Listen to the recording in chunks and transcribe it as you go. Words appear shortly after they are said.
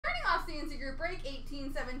Stancy Group break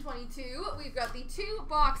 18-7-22. We've got the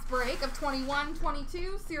 2-box break of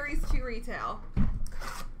 21-22 Series 2 retail.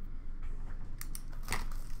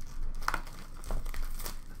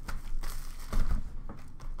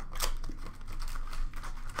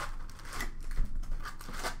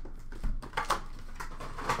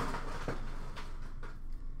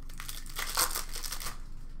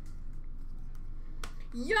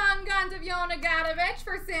 Young Guns of Yona Gadovich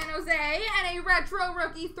for San Jose, and a retro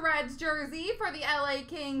rookie threads jersey for the LA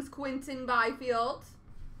Kings, Quinton Byfield.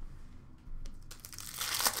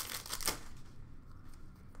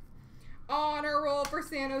 Honor roll for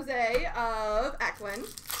San Jose of Eklund.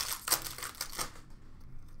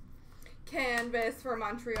 Canvas for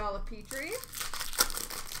Montreal of Petrie.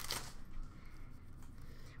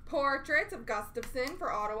 Portraits of Gustafson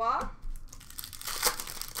for Ottawa.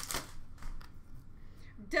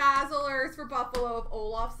 Dazzlers for Buffalo of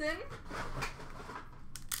Olofsson.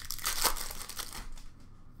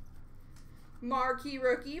 Marquee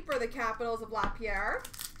rookie for the Capitals of Lapierre.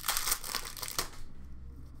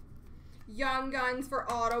 Young Guns for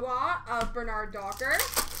Ottawa of Bernard Docker.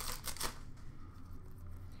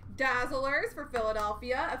 Dazzlers for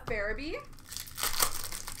Philadelphia of Farabee.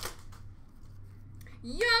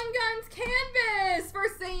 Young Guns canvas for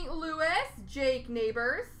St. Louis, Jake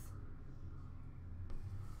Neighbors.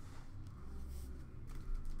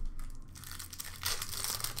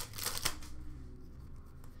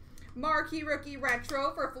 Marquee rookie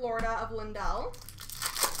retro for Florida of Lindell.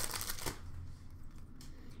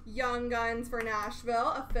 Young Guns for Nashville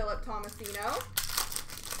of Philip Tomasino.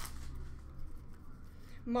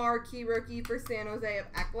 Marquee rookie for San Jose of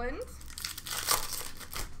Eklund.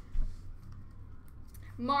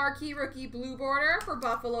 Marquee rookie blue border for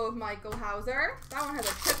Buffalo of Michael Hauser. That one has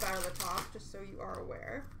a chip out of the top, just so you are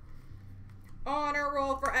aware. Honor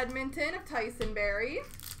roll for Edmonton of Tyson Barrie.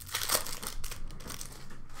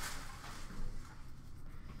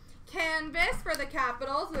 Canvas for the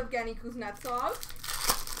Capitals of Evgeny Kuznetsov.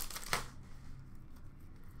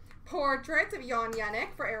 Portrait of Jan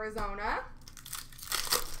Jenik for Arizona.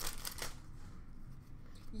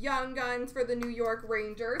 Young Guns for the New York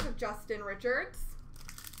Rangers of Justin Richards.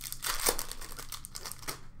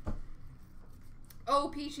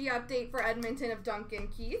 OPG update for Edmonton of Duncan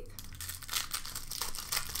Keith.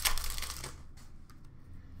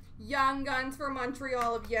 Young Guns for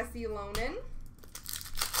Montreal of Jesse Lonen.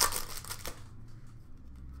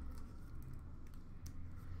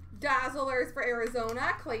 Dazzlers for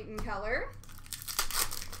Arizona, Clayton Keller.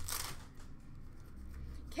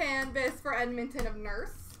 Canvas for Edmonton of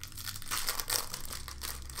Nurse.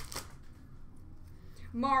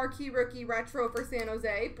 Marquee rookie retro for San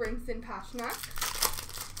Jose, Brinson Pashnak.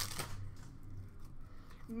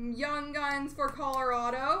 Young Guns for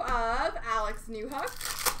Colorado of Alex Newhook.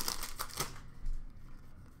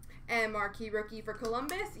 And marquee rookie for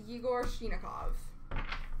Columbus, Yegor Shinikov.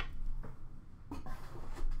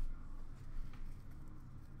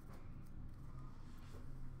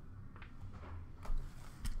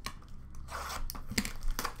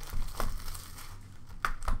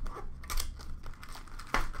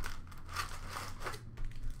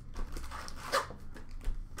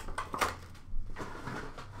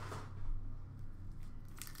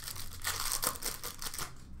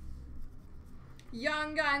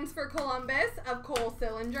 Young Guns for Columbus of Cole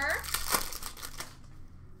Sillinger.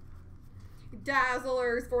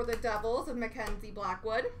 Dazzlers for the Devils of Mackenzie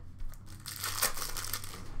Blackwood.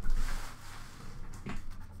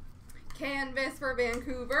 Canvas for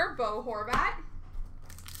Vancouver, Bo Horvat.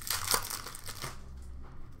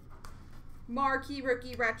 Marquee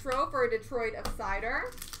rookie retro for Detroit of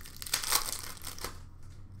Sider.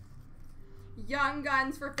 Young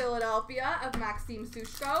Guns for Philadelphia of Maxime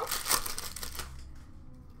Sushko.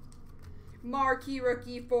 Marquee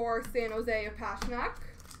rookie for San Jose of Pashnak.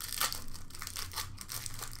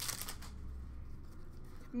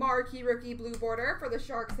 Marquee rookie blue border for the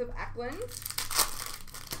Sharks of Eklund.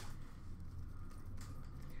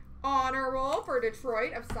 Honor roll for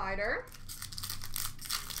Detroit of Sider.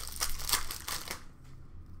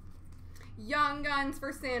 Young Guns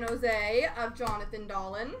for San Jose of Jonathan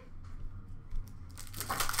Dolan.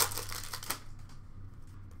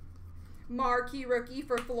 Marquee rookie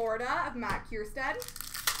for Florida of Matt Kierstead.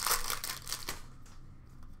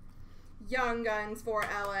 Young Guns for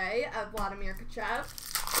LA of Vladimir Kachev.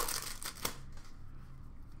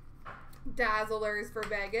 Dazzlers for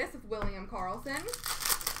Vegas of William Karlsson.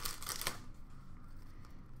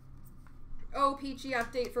 OPG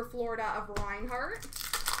update for Florida of Reinhardt.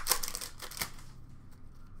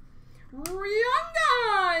 Young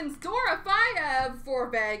Guns, Dora Fayev for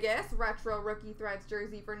Vegas. Retro Rookie Threads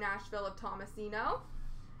jersey for Nashville of Tomasino.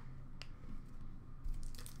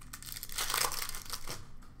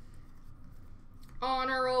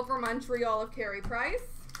 Honor roll for Montreal of Carey Price.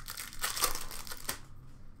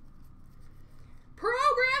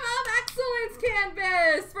 Program of Excellence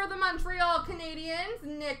canvas for the Montreal Canadiens,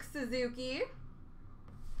 Nick Suzuki.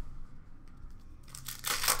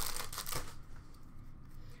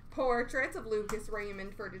 Portraits of Lucas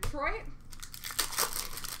Raymond for Detroit.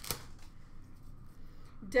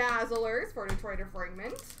 Dazzlers for Detroit of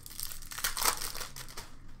Raymond.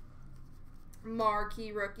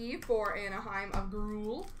 Marquee Rookie for Anaheim of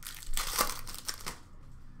Gruel.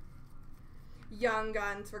 Young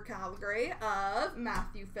Guns for Calgary of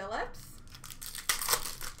Matthew Phillips.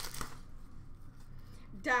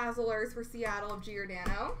 Dazzlers for Seattle of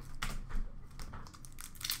Giordano.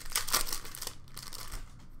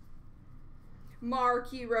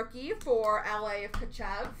 Marquee Rookie for LA of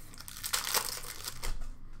Kachev.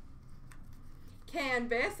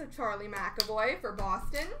 Canvas of Charlie McAvoy for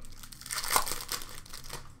Boston.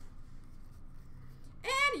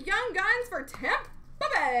 And Young Guns for Tampa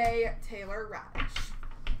Bay, Taylor Radish.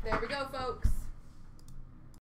 There we go, folks.